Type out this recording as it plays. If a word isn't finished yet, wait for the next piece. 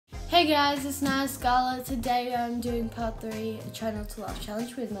Hey guys, it's Nyah Scarlett. Today I'm doing part 3, a Try Not to Laugh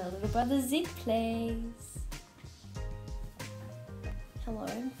challenge with my little brother Zekeplayz. Hello.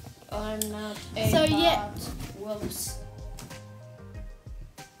 I'm not a So yeah. Whoops.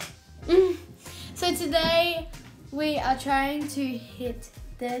 So today we are trying to hit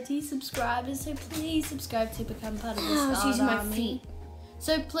 30 subscribers. So please subscribe to become part of the Scarlet Army.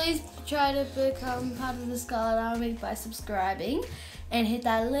 So please try to become part of the Scarlet Army by subscribing and hit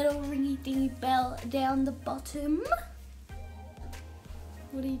that little ringy dingy bell down the bottom.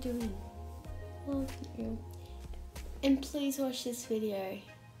 What are you doing? Look at you. And please watch this video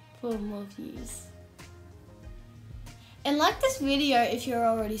for more views. And like this video if you're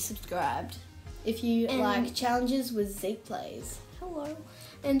already subscribed. If you like challenges with Zekeplayz. Hello.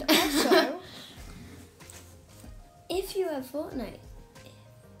 And also, if you have Fortnite,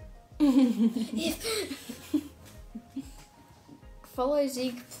 follow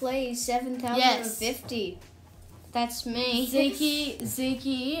Zekeplayz 7050. That's me.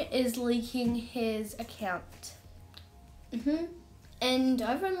 Zeke is leaking his account. And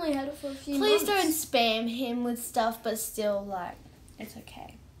I've only had it for a few Please months. don't spam him with stuff, but still, like, it's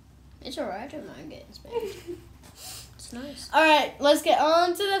okay. It's alright, I don't mind getting spammed. It's nice. Alright, let's get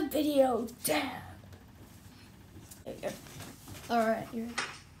on to the video. Damn. There we go. Alright, you're ready.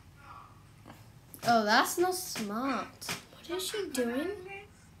 Oh, that's not smart. What is she doing?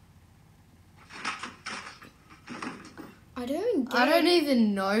 I don't get I don't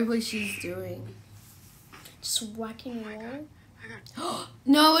even know what she's doing. Just whacking a wall.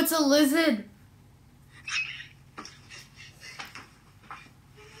 No, it's a lizard.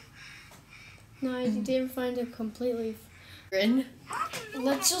 No, you didn't find it completely. Grin.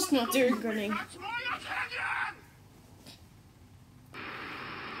 Let's just not do grinning.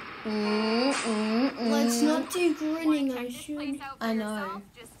 Let's not do grinning, I should. I know.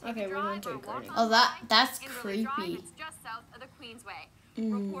 Okay, we won't do grinning. Oh, that's creepy. It's just south of the Queensway.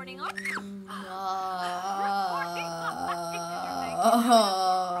 Reporting up. We're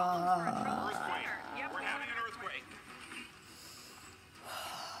having an earthquake.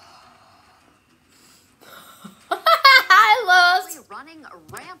 I lost. Running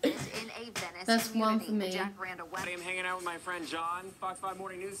rampant in a Venice That's community. one for me. Jack ran away. I am hanging out with my friend John. Fox 5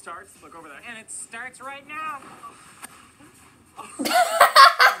 Morning News starts. Look over there. And it starts right now.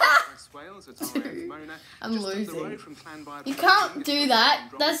 I'm losing. You can't do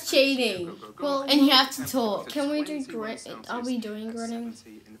that. That's cheating. Well, And you have to talk. can we do grin? Are we doing grinning?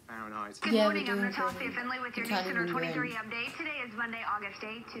 Good Yeah, morning, we're I'm doing Natasha grinning. Finley with your Can't News Center even 23 grin. update. Today is Monday, August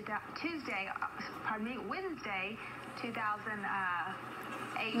 8th, Wednesday,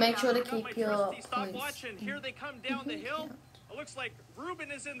 2008. Make sure to keep your Stop points. watching. Here they come down the hill. It looks like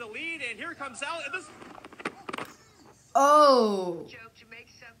Ruben is in the lead, and here comes Al. This Oh. Joke to make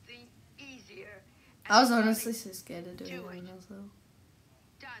something easier. I was honestly so scared of doing that myself.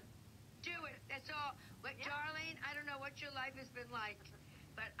 Done. Do it. That's all. But Darlene, I don't know what your life has been like,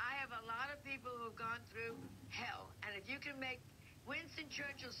 but I have a lot of people who have gone through hell. And if you can make, Winston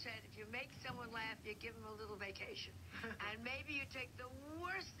Churchill said, if you make someone laugh, you give them a little vacation. And maybe you take the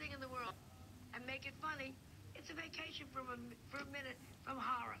worst thing in the world and make it funny. It's a vacation for a minute from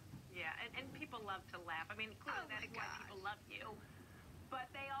horror. Yeah, and people love to laugh. I mean, clearly that's why people love you.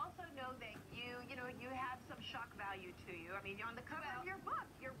 But they also know that you have some shock value to you. I mean, on the cover of your book,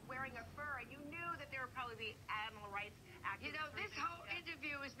 you're wearing a fur, and you knew that there would probably be animal rights activists. You know, this whole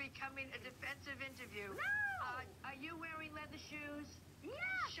interview is becoming a defensive interview. No! Are you wearing leather shoes? Yeah,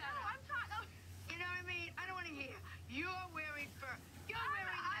 Shut no, up. I'm talking. You know what I mean? I don't want to hear. You're wearing fur. You're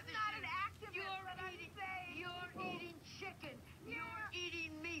wearing I'm leather not shoes. an activist, but I'm saying. You're eating chicken. You're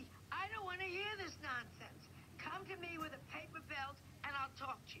eating meat. I don't want to hear this nonsense. Come to me with a paper belt, and I'll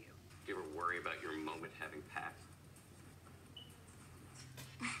talk to you. Do you ever worry about your moment having passed?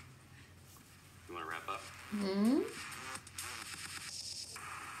 You want to wrap up?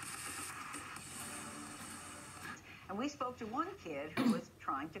 And we spoke to one kid who was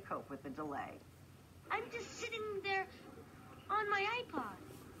trying to cope with the delay. I'm just sitting there on my iPod.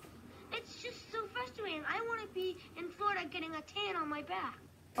 It's just so frustrating. I want to be in Florida getting a tan on my back.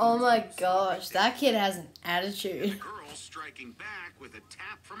 Oh my gosh, that kid has an attitude. Girl striking back with a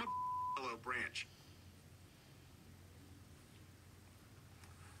tap from a willow branch.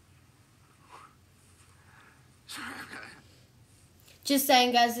 Just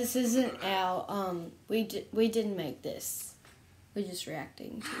saying, guys, this isn't our, we didn't make this. We're just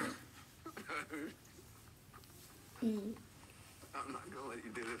reacting to it. I'm not gonna let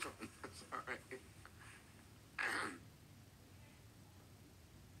you do this one. Sorry.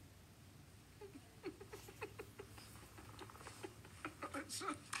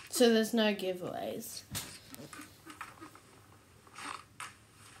 So there's no giveaways.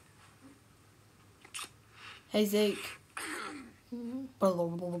 Hey Zeke.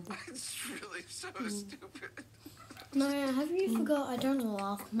 It's really so stupid. No, have you forgot I don't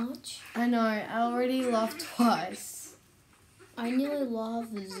laugh much? I know, I already laughed twice. I nearly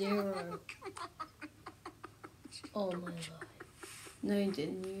laughed 0. Oh my god. No, you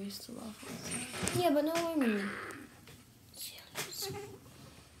didn't. You used to laugh. Yeah, but no, I mean.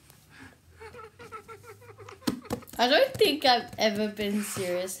 I don't think I've ever been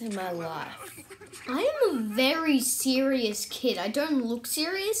serious in my life. I am a very serious kid. I don't look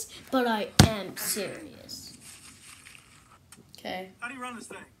serious, but I am serious. Okay. How do you run this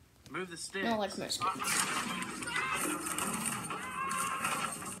thing? Move the stick. Not like most kids.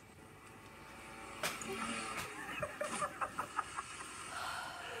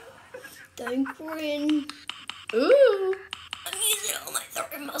 Don't grin. Ooh. I'm using all my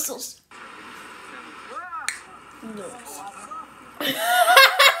throat muscles. Nice.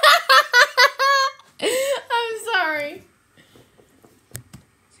 I'm sorry.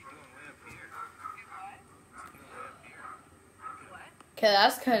 Okay,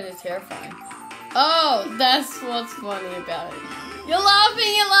 that's kind of terrifying. Oh, that's what's funny about it. You're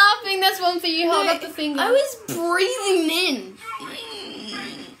laughing. That's one for you. Hold up the finger. I was breathing in.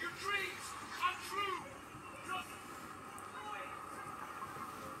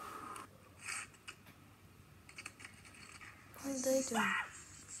 What are they doing?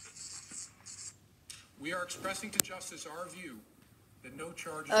 We are expressing to justice our view that no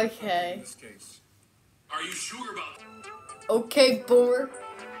charges Okay. are pending in this case. Are you sure about that? Okay, boomer.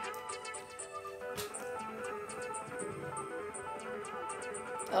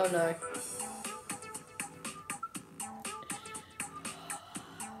 Oh no.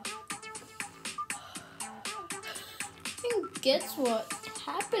 Who gets what's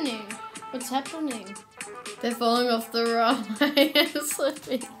happening? What's happening? They're falling off the runway and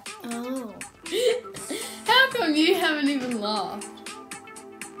slipping. Oh. How come you haven't even laughed?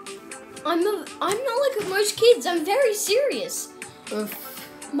 I'm not like most kids. I'm very serious.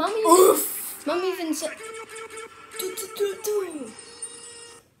 Oof. Mummy even said.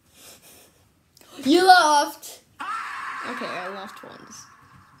 You laughed. Okay, I laughed once.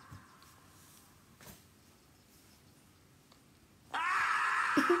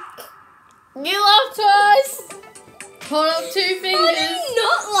 You laughed twice. Hold up 2 fingers. I did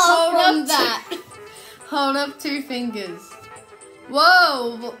not laugh from that. Hold up 2 fingers.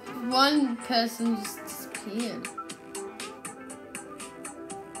 Whoa, one person just disappeared.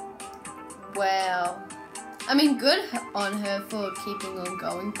 Wow. I mean, good on her for keeping on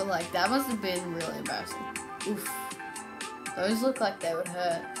going, but like, that must have been really embarrassing. Oof. Those look like they would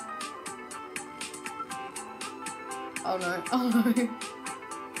hurt. Oh no, oh no.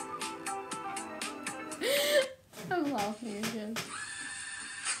 I'm laughing again.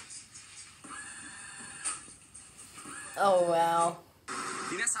 Oh wow.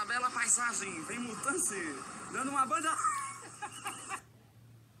 E nessa bela paisagem vem mutância, dando uma banda.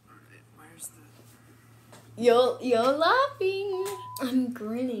 Where's the? You're laughing. I'm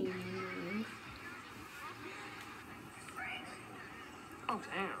grinning. Oh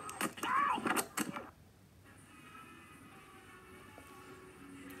damn.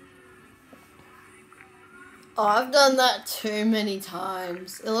 Oh, I've done that too many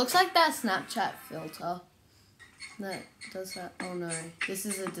times. It looks like that Snapchat filter. That does that. Oh no, this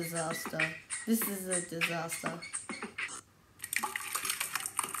is a disaster. This is a disaster.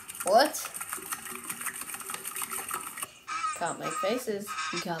 What? Can't make faces.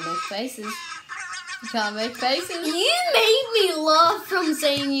 You can't make faces. You can't make faces. You made me laugh from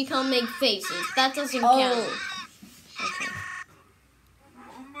saying you can't make faces. That doesn't count. Okay.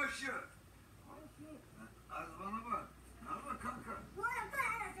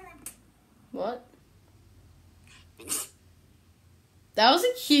 What? That was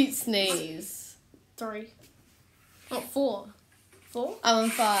a cute sneeze. 3. Not 4. 4? I'm on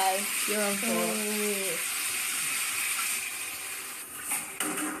 5. You're on 4.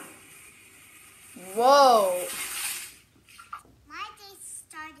 Whoa. My day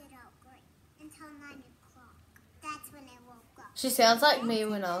started out great until 9 o'clock. That's when I woke up. She sounds like me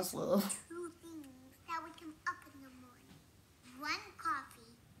when I was little. 2 things that wake him up in the morning. 1,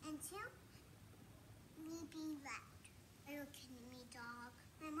 coffee, and 2, me being loud. Are you kidding me, dog?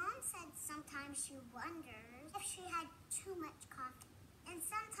 My mom said sometimes she wonders if she had too much coffee. And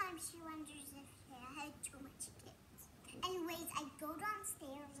sometimes she wonders if she had too much kids. Anyways, I go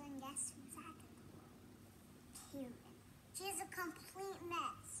downstairs and guess who's at the door? Karen. She is a complete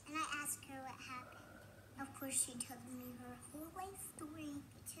mess. And I ask her what happened. Of course, she told me her whole life story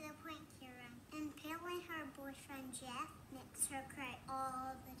to the with friend Jeff makes her cry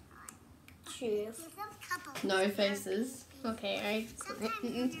all the time. Jeff. Give them cuddles. No faces. Okay, Sometimes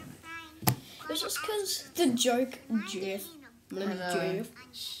when they're crying, it's just because the joke, Jeff. I know. Jeff.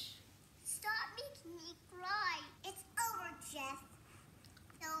 Stop making me cry. It's over, Jeff.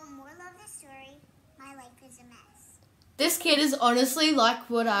 So, moral of the story, my life is a mess. This kid is honestly like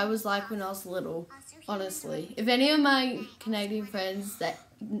what I was like when I was little. Honestly. If any of my Canadian friends that...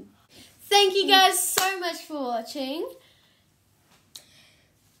 Thank you guys so much for watching.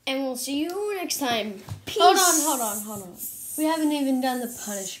 And we'll see you next time. Peace. Hold on. We haven't even done the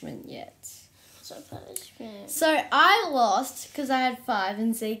punishment yet. So punishment. So I lost because I had 5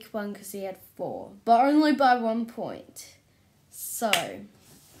 and Zeke won because he had 4. But only by 1 point. So...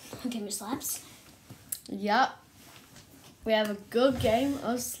 Game of slaps. Yep. We have a good game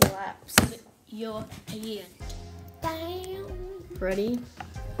of slaps. Your hand. Bam. Ready?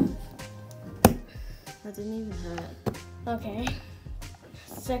 That didn't even hurt. Okay.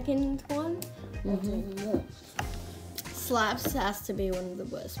 Second one. Slaps has to be one of the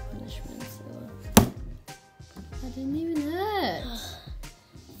worst punishments ever. That didn't even hurt.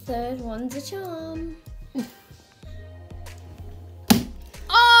 Third one's a charm.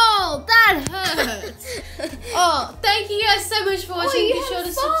 Oh, that hurts. Oh, thank you guys so much for watching. you Be had sure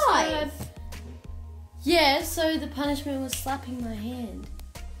to 5. subscribe. Yeah, so the punishment was slapping my hand.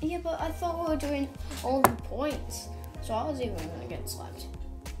 Yeah, but I thought we were doing all the points. So I was even going to get slapped.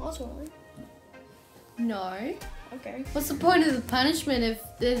 I was willing. No. Okay. What's the point of the punishment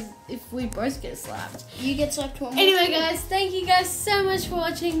if we both get slapped? You get slapped one more Anyway, time. guys, thank you guys so much for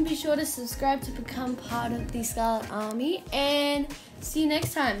watching. Be sure to subscribe to become part of the Scarlet Army. And see you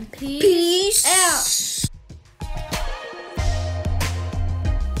next time. Peace out.